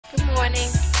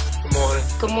morning. Good morning.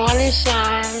 Good morning,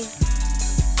 Shine.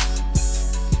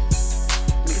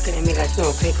 Looking at me like you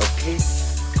don't pick a piece.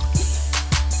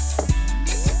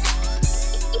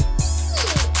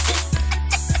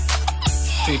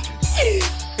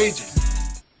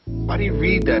 Peaches. Why do you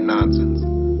read that nonsense?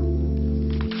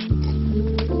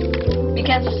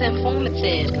 Because it's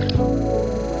informative.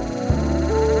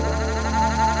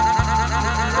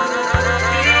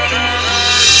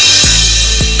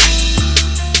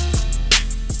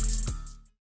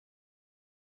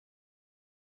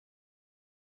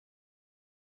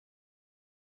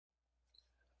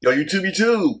 Yo,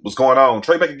 YouTube, what's going on?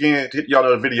 Trey back again to hit y'all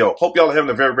another video. Hope y'all are having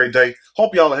a very great day.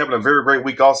 Hope y'all are having a very great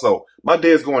week also. My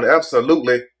day is going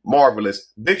absolutely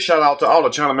marvelous. Big shout out to all the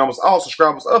channel members, all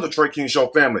subscribers of the Trey King Show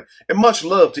family. And much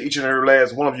love to each and every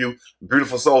last one of you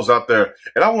beautiful souls out there.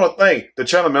 And I want to thank the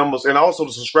channel members and also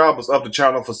the subscribers of the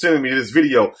channel for sending me this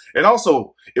video. And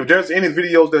also, if there's any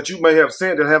videos that you may have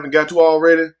sent that I haven't got to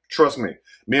already, trust me,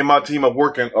 me and my team are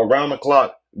working around the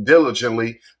clock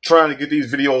diligently trying to get these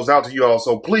videos out to you all.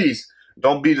 So please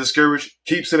don't be discouraged.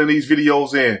 Keep sending these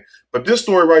videos in. But this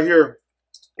story right here,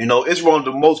 you know, it's one of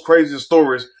the most craziest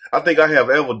stories I think I have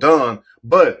ever done,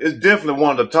 but it's definitely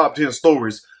one of the top 10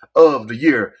 stories of the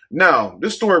year. Now,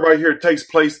 this story right here takes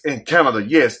place in Canada.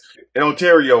 Yes, in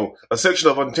Ontario, a section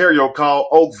of Ontario called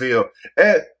Oakville,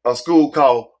 at a school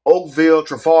called Oakville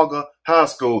Trafalgar High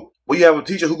School. We have a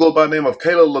teacher who goes by the name of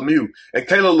Kayla Lemieux, and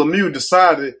Kayla Lemieux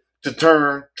decided to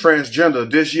turn transgender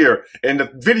this year. And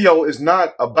the video is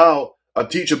not about a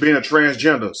teacher being a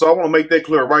transgender. So I want to make that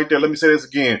clear right there. Let me say this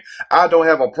again. I don't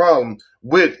have a problem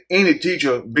with any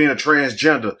teacher being a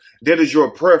transgender. That is your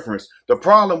preference. The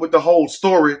problem with the whole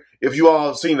story, if you all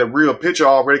have seen the real picture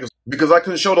already, because I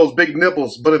couldn't show those big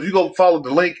nipples, but if you go follow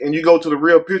the link and you go to the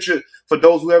real picture, for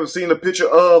those who haven't seen the picture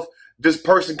of this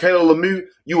person, Kayla Lemieux,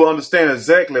 you will understand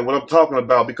exactly what I'm talking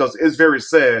about, because it's very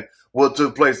sad what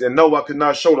took place. And no, I could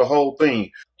not show the whole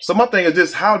thing. So my thing is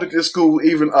this: how did this school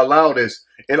even allow this?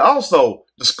 And also,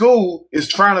 the school is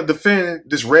trying to defend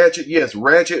this ratchet, yes,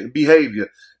 ratchet behavior.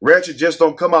 Ratchet just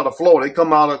don't come out of Florida. They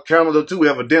come out of Canada too,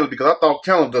 evidently, because I thought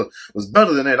Canada was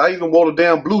better than that. I even wore the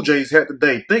damn Blue Jays hat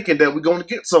today, thinking that we're going to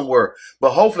get somewhere.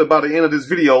 But hopefully by the end of this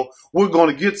video, we're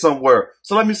going to get somewhere.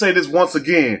 So let me say this once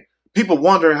again. People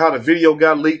wondering how the video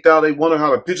got leaked out. They wonder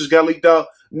how the pictures got leaked out.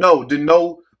 No, did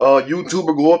no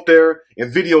YouTuber go up there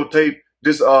and videotape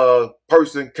this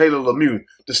person, Kayla Lemieux.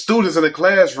 The students in the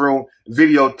classroom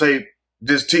videotape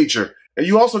this teacher. And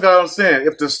you also got to understand,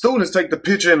 if the students take the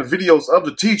picture and the videos of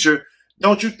the teacher,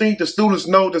 don't you think the students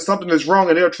know that something is wrong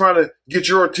and they're trying to get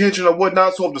your attention or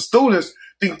whatnot? So if the students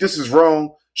think this is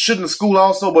wrong, shouldn't the school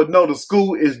also? But no, the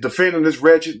school is defending this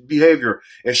ratchet behavior.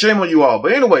 And shame on you all.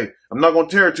 But anyway, I'm not going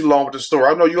to tear it too long with the story.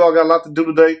 I know you all got a lot to do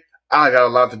today. I got a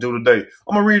lot to do today.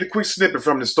 I'm going to read a quick snippet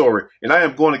from the story, and I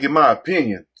am going to give my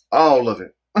opinion, all of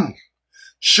it.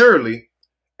 Surely,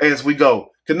 as we go,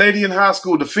 Canadian high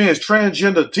school defends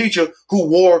transgender teacher who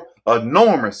wore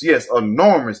enormous, yes,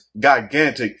 enormous,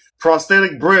 gigantic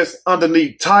prosthetic breasts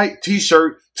underneath tight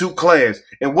t-shirt to class.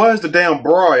 And where's the damn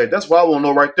bra at? That's what I want to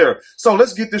know right there. So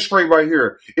let's get this straight right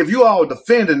here. If you all are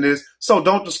defending this, so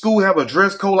don't the school have a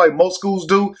dress code like most schools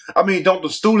do? I mean, don't the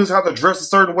students have to dress a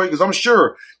certain way? Because I'm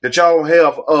sure that y'all don't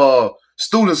have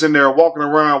students in there walking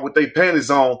around with their panties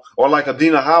on, or like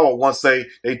Adina Howard once say,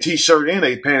 they t-shirt and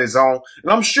they panties on.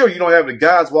 And I'm sure you don't have the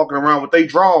guys walking around with their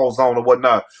drawers on or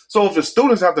whatnot. So if the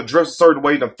students have to dress a certain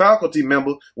way, the faculty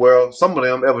member, well, some of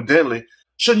them evidently,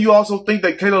 shouldn't you also think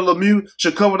that Kayla Lemieux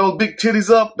should cover those big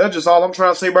titties up? That's just all I'm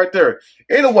trying to say right there.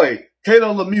 Anyway,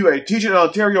 Kayla Lemieux, a teacher in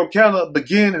Ontario, Canada,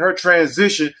 began her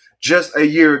transition just a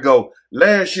year ago.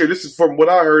 Last year, this is from what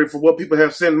I heard, from what people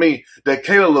have sent me, that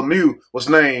Kayla Lemieux was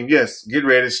named, yes, get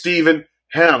ready, Stephen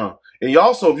Hannah. And you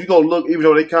also, if you go look, even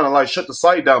though they kind of like shut the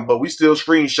site down, but we still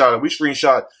screenshot it. We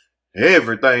screenshot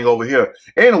everything over here.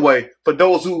 Anyway, for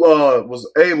those who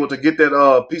was able to get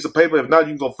that piece of paper, if not,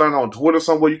 you can go find it on Twitter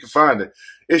somewhere. You can find it.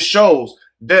 It shows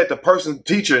that the person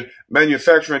teaching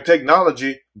manufacturing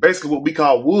technology, basically what we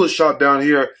call wood shop down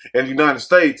here in the United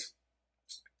States,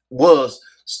 was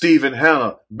Stephen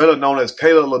Hannah, better known as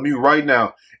Kayla Lemieux right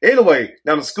now. Anyway,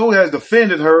 now the school has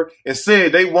defended her and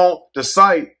said they want the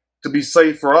site to be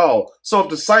safe for all. So if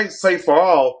the site's safe for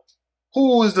all,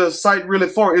 who is the site really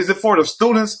for? Is it for the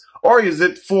students or is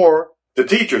it for the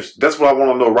teachers? That's what I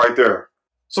want to know right there.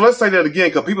 So let's say that again,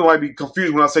 because people might be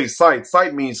confused when I say site.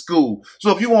 Site means school.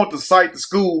 So if you want the site, the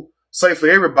school, safe for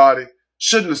everybody,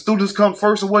 shouldn't the students come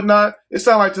first or whatnot? It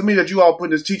sounds like to me that you all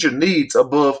putting this teacher needs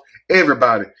above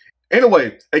everybody.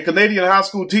 Anyway, a Canadian high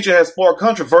school teacher has sparked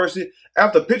controversy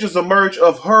after pictures emerged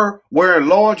of her wearing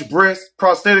large breast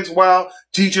prosthetics while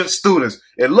teaching students.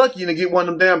 And lucky you didn't get one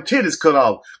of them damn titties cut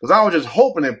off. Because I was just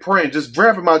hoping and praying, just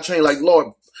grabbing my chain like,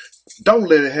 Lord, don't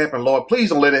let it happen, Lord. Please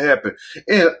don't let it happen.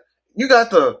 And you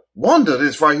got to wonder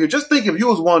this right here. Just think if you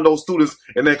was one of those students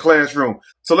in that classroom.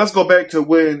 So let's go back to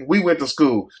when we went to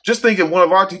school. Just think if one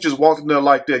of our teachers walked in there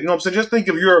like that. You know what I'm saying? Just think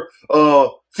if your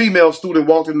female student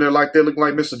walked in there like that, looking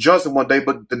like Mr. Johnson one day,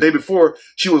 but the day before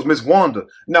she was Miss Wanda.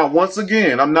 Now, once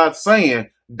again, I'm not saying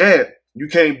that you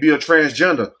can't be a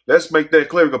transgender. Let's make that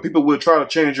clear because people will try to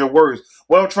change your words.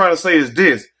 What I'm trying to say is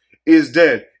this, is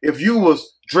that if you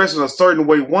was dressing a certain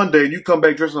way one day and you come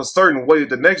back dressing a certain way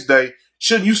the next day,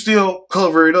 shouldn't you still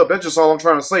cover it up? That's just all I'm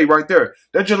trying to say right there.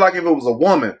 That's just like if it was a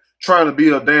woman trying to be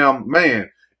a damn man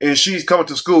and she's coming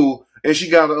to school and she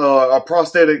got a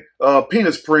prosthetic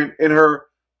penis print in her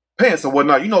pants or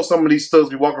whatnot. You know some of these studs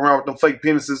be walking around with them fake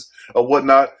penises or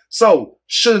whatnot. So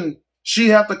shouldn't she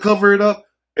have to cover it up?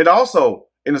 And also,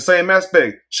 in the same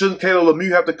aspect, shouldn't Kayla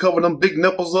Lemieux have to cover them big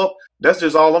nipples up? That's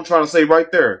just all I'm trying to say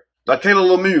right there. Now,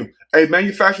 Kayla Lemieux, a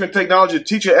manufacturing technology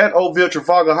teacher at Oakville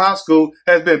Trafalgar High School,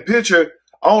 has been pictured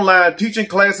online teaching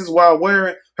classes while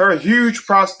wearing her huge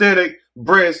prosthetic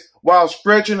breasts while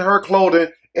stretching her clothing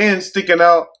and sticking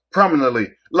out prominently.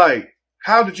 Like,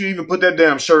 how did you even put that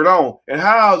damn shirt on? And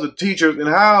how's the teachers and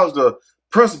how's the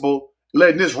principal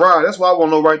letting this ride? That's what I want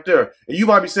to know right there. And you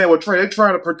might be saying, well, Trey, they're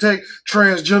trying to protect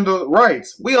transgender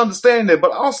rights. We understand that,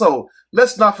 but also,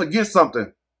 let's not forget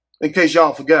something, in case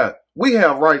y'all forgot. We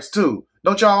have rights too.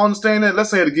 Don't y'all understand that?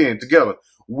 Let's say it again together.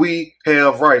 We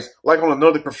have rights. Like on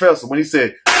Another Professor when he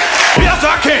said, yes,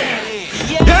 I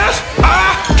can. Yes,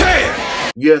 I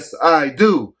can. Yes, I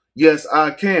do. Yes,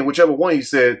 I can. Whichever one he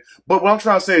said. But what I'm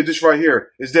trying to say is this right here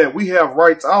is that we have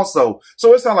rights also.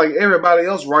 So it's not like everybody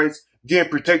else's rights getting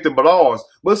protected but ours.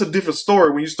 But it's a different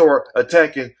story when you start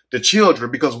attacking the children.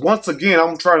 Because once again,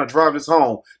 I'm trying to drive this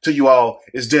home to you all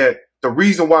is that the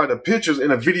reason why the pictures in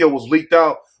the video was leaked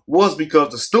out was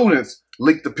because the students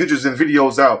leaked the pictures and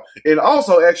videos out. And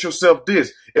also ask yourself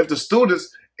this, if the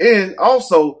students and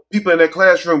also people in that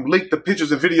classroom leaked the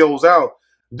pictures and videos out,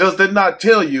 does that not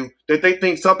tell you that they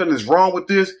think something is wrong with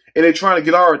this and they're trying to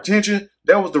get our attention?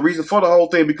 That was the reason for the whole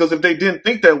thing, because if they didn't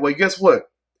think that way, guess what?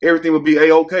 Everything would be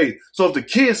A-okay. So if the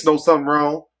kids know something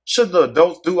wrong, should the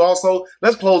adults do also?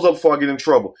 Let's close up before I get in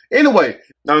trouble. Anyway,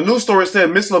 now the news story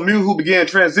said Miss Lemieux, who began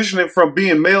transitioning from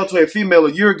being male to a female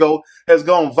a year ago, has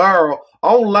gone viral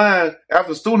online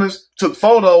after students took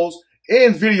photos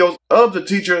and videos of the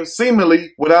teacher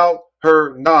seemingly without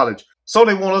her knowledge. So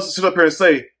they want us to sit up here and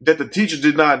say that the teacher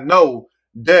did not know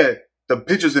that the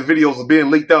pictures and videos are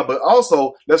being leaked out. But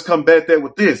also, let's combat that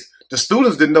with this. The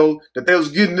students didn't know that they was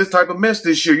getting this type of mess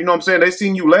this year. You know what I'm saying? They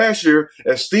seen you last year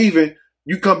as Steven.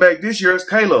 You come back this year as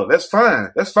Kayla. That's fine.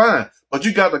 That's fine. But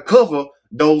you got to cover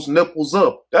those nipples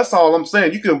up. That's all I'm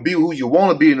saying. You can be who you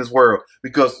want to be in this world.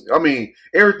 Because, I mean,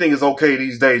 everything is okay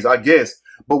these days, I guess.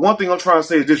 But one thing I'm trying to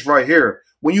say is this right here.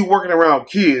 When you're working around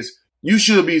kids, you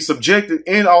should be subjected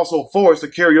and also forced to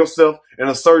carry yourself in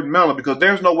a certain manner, because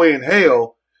there's no way in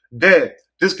hell that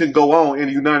this can go on in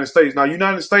the United States. Now,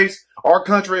 United States, our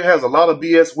country has a lot of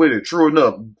BS with it, true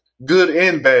enough, good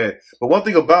and bad. But one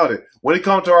thing about it, when it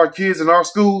comes to our kids in our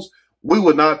schools, we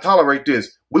would not tolerate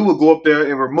this. We would go up there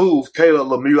and remove Kayla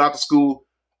Lemieux out of school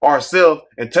ourselves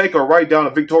and take her right down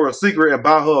to Victoria's Secret and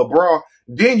buy her a bra.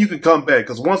 Then you can come back,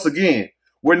 because once again,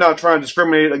 we're not trying to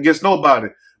discriminate against nobody.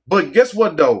 But guess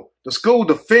what, though? The school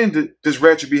defended this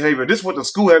ratchet behavior. This is what the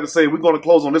school had to say. We're going to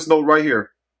close on this note right here.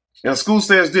 And the school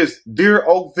says this: Dear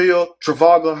Oakville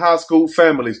Trafalgar High School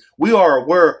families, we are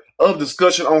aware of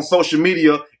discussion on social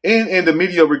media and in the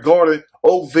media regarding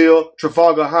Oakville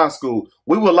Trafalgar High School.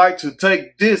 We would like to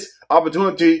take this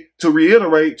opportunity to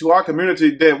reiterate to our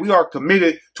community that we are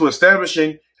committed to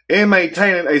establishing and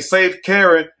maintaining a safe,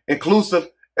 caring, inclusive,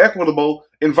 equitable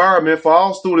environment for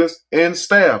all students and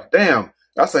staff. Damn.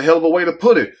 That's a hell of a way to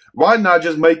put it. Why not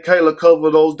just make Kayla cover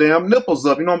those damn nipples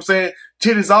up? You know what I'm saying?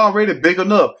 Titties already big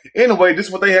enough. Anyway, this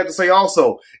is what they had to say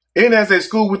also. And as a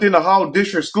school within the Hall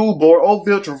District School Board,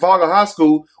 Oakville Trafalgar High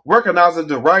School recognizes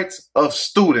the rights of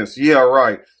students. Yeah,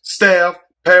 right. Staff,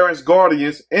 parents,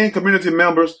 guardians, and community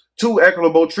members to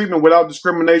equitable treatment without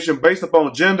discrimination based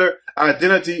upon gender,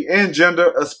 identity, and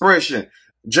gender expression.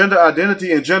 Gender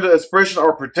identity and gender expression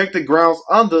are protected grounds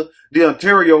under the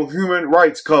Ontario Human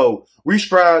Rights Code. We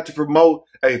strive to promote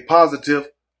a positive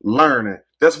learning.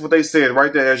 That's what they said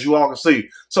right there, as you all can see.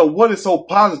 So what is so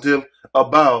positive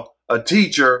about a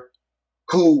teacher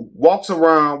who walks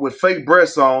around with fake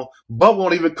breasts on, but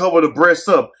won't even cover the breasts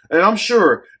up. And I'm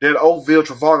sure that Oakville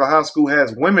Trafalgar High School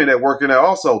has women that work in there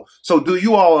also. So do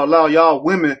you all allow y'all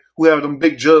women who have them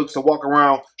big jugs to walk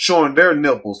around showing their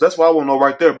nipples? That's what I want to know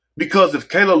right there. Because if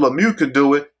Kayla Lemieux can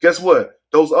do it, guess what?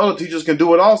 Those other teachers can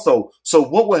do it also. So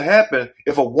what would happen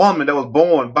if a woman that was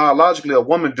born biologically a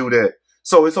woman do that?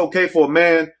 So it's okay for a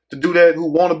man to do that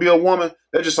who want to be a woman?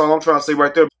 That's just all I'm trying to say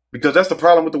right there. Because that's the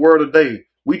problem with the word of the day.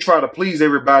 We try to please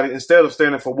everybody instead of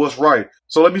standing for what's right.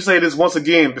 So let me say this once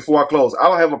again before I close. I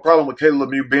don't have a problem with Kayla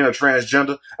Lemieux being a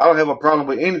transgender. I don't have a problem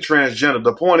with any transgender.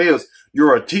 The point is,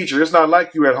 you're a teacher. It's not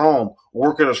like you at home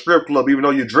work at a strip club, even though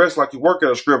you dress like you work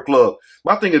at a strip club.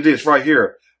 My thing is this right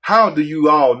here. How do you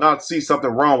all not see something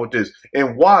wrong with this?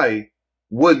 And why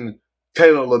wouldn't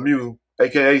Kayla Lemieux,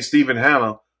 a.k.a. Stephen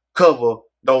Hannah, cover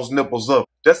those nipples up?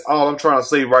 That's all I'm trying to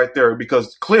say right there,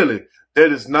 because clearly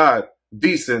that is not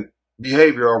decent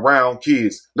behavior around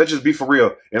kids. Let's just be for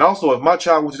real. And also, if my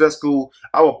child went to that school,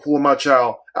 I would pull my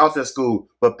child out that school.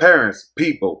 But parents,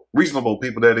 people, reasonable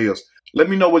people that is, let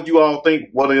me know what you all think,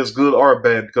 whether it's good or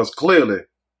bad, because clearly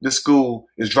this school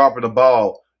is dropping the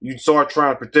ball. You start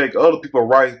trying to protect other people's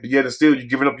rights, but yet and still you're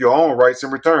giving up your own rights in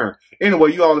return.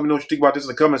 Anyway, you all let me know what you think about this in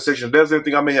the comment section. If there's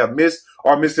anything I may have missed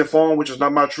or misinformed, which is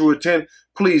not my true intent,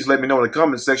 please let me know in the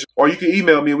comment section. Or you can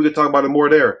email me and we can talk about it more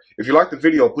there. If you like the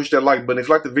video, push that like button. If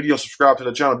you like the video, subscribe to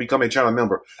the channel, become a channel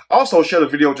member. Also, share the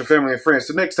video with your family and friends.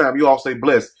 Till next time, you all stay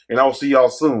blessed, and I will see y'all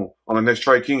soon on the next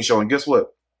Trey King Show. And guess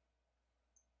what?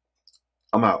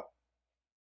 I'm out.